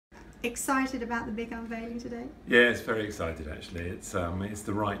Excited about the big unveiling today? Yeah, it's very excited actually. It's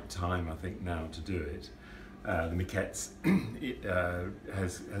the right time, I think, now to do it. The maquettes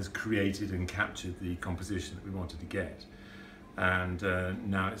has created and captured the composition that we wanted to get, and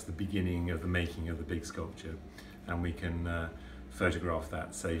now it's the beginning of the making of the big sculpture, and we can photograph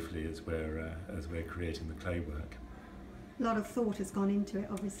that safely as we're creating the clay work. A lot of thought has gone into it,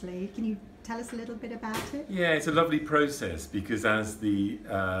 obviously. Can you tell us a little bit about it? Yeah, it's a lovely process, because as the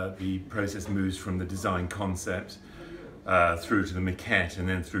process moves from the design concept through to the maquette and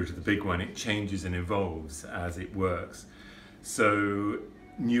then through to the big one, it changes and evolves as it works. So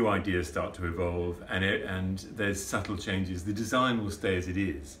new ideas start to evolve, and there's subtle changes. The design will stay as it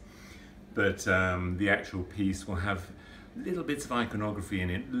is, but the actual piece will have little bits of iconography in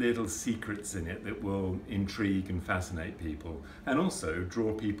it, little secrets in it that will intrigue and fascinate people, and also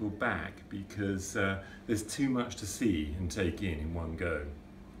draw people back, because there's too much to see and take in one go.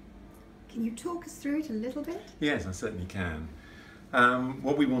 Can you talk us through it a little bit? Yes, I certainly can.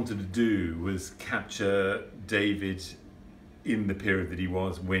 What we wanted to do was capture David in the period that he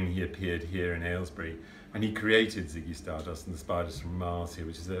was when he appeared here in Aylesbury, and he created Ziggy Stardust and the Spiders from Mars here,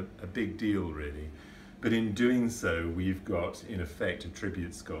 which is a big deal really. But in doing so, we've got, in effect, a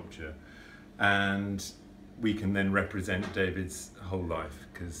tribute sculpture, and we can then represent David's whole life,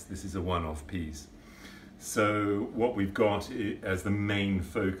 because this is a one-off piece. So what we've got as the main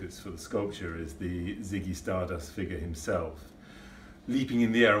focus for the sculpture is the Ziggy Stardust figure himself. Leaping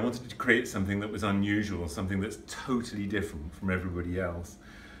in the air, I wanted to create something that was unusual, something that's totally different from everybody else.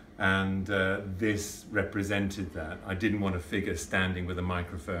 And this represented that. I didn't want a figure standing with a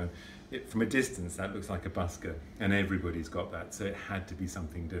microphone. From a distance, that looks like a busker, and everybody's got that, so it had to be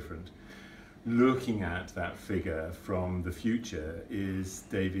something different. Looking at that figure from the future is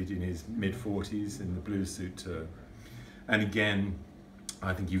David in his mid-40s in the blue suit tour. And again,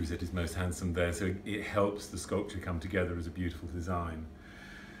 I think he was at his most handsome there, so it helps the sculpture come together as a beautiful design.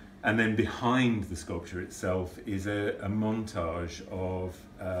 And then behind the sculpture itself is a montage of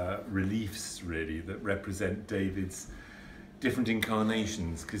reliefs, really, that represent David's different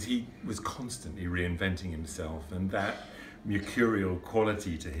incarnations, because he was constantly reinventing himself, and that mercurial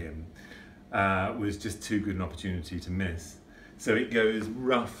quality to him was just too good an opportunity to miss. So it goes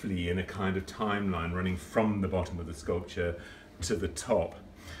roughly in a kind of timeline running from the bottom of the sculpture to the top.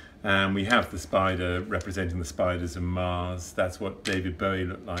 We have the spider representing the Spiders of Mars. That's what David Bowie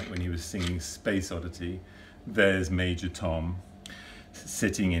looked like when he was singing Space Oddity. There's Major Tom,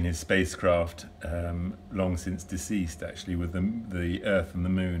 sitting in his spacecraft, long since deceased actually, with the Earth and the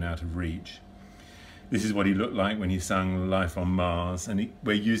Moon out of reach. This is what he looked like when he sang Life on Mars, and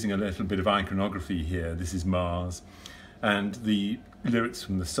we're using a little bit of iconography here. This is Mars, and the lyrics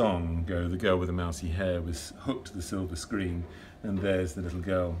from the song go, "The girl with the mousy hair was hooked to the silver screen," and there's the little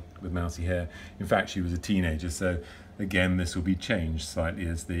girl with mousy hair. In fact, she was a teenager, so again this will be changed slightly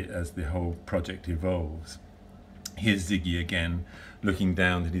as the whole project evolves. Here's Ziggy again, looking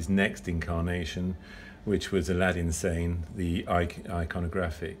down at his next incarnation, which was Aladdin Sane, the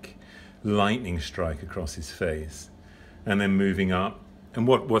iconographic lightning strike across his face, and then moving up. And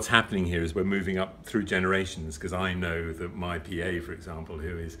what's happening here is we're moving up through generations, because I know that my PA, for example,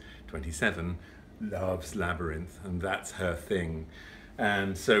 who is 27, loves Labyrinth, and that's her thing.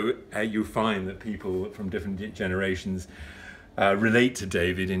 And so you'll find that people from different generations relate to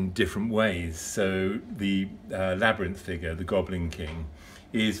David in different ways. So the Labyrinth figure, the Goblin King,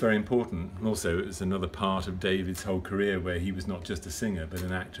 is very important. Also, it's another part of David's whole career where he was not just a singer but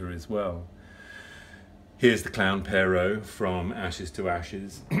an actor as well. Here's the clown Perrault from Ashes to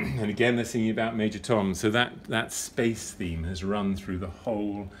Ashes, and again they're singing about Major Tom. So that space theme has run through the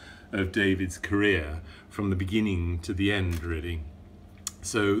whole of David's career from the beginning to the end, really.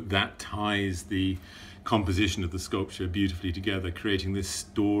 So that ties the composition of the sculpture beautifully together, creating this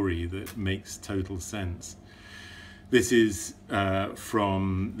story that makes total sense. This is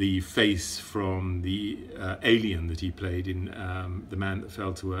from the face from the alien that he played in The Man That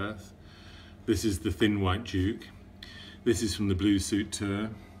Fell to Earth. This is the Thin White Duke. This is from the Blue Suit Tour.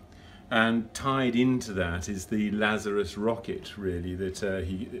 And tied into that is the Lazarus rocket, really,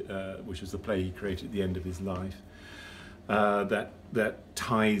 that which was the play he created at the end of his life. That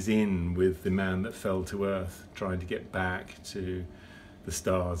ties in with The Man That Fell to Earth, trying to get back to the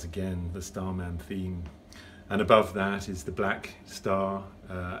stars again, the Starman theme. And above that is the Black Star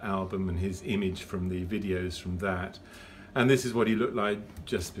album and his image from the videos from that. And this is what he looked like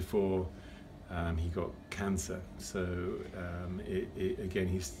just before he got cancer. So again,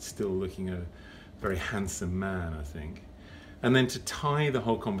 he's still looking a very handsome man, I think. And then to tie the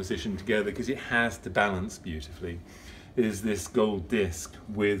whole composition together, because it has to balance beautifully, is this gold disc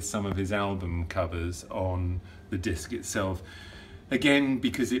with some of his album covers on the disc itself. Again,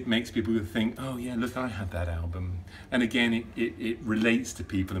 because it makes people think, oh yeah, look, I had that album. And again, it relates to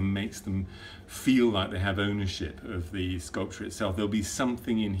people and makes them feel like they have ownership of the sculpture itself. There'll be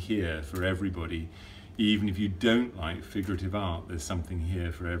something in here for everybody. Even if you don't like figurative art, there's something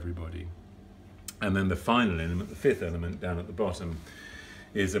here for everybody. And then the final element, the fifth element down at the bottom,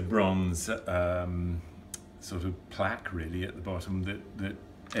 is a bronze sort of plaque really at the bottom that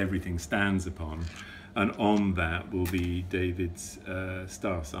everything stands upon. And on that will be David's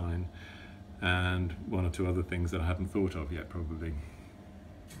star sign and one or two other things that I haven't thought of yet, probably.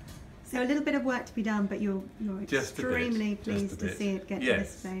 So a little bit of work to be done, but you're extremely pleased to see it get to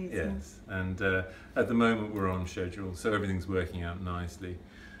this phase. Yes, and at the moment we're on schedule, so everything's working out nicely.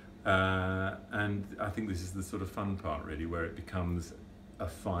 And I think this is the sort of fun part really, where it becomes a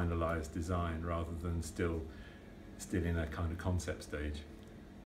finalised design rather than still in a kind of concept stage.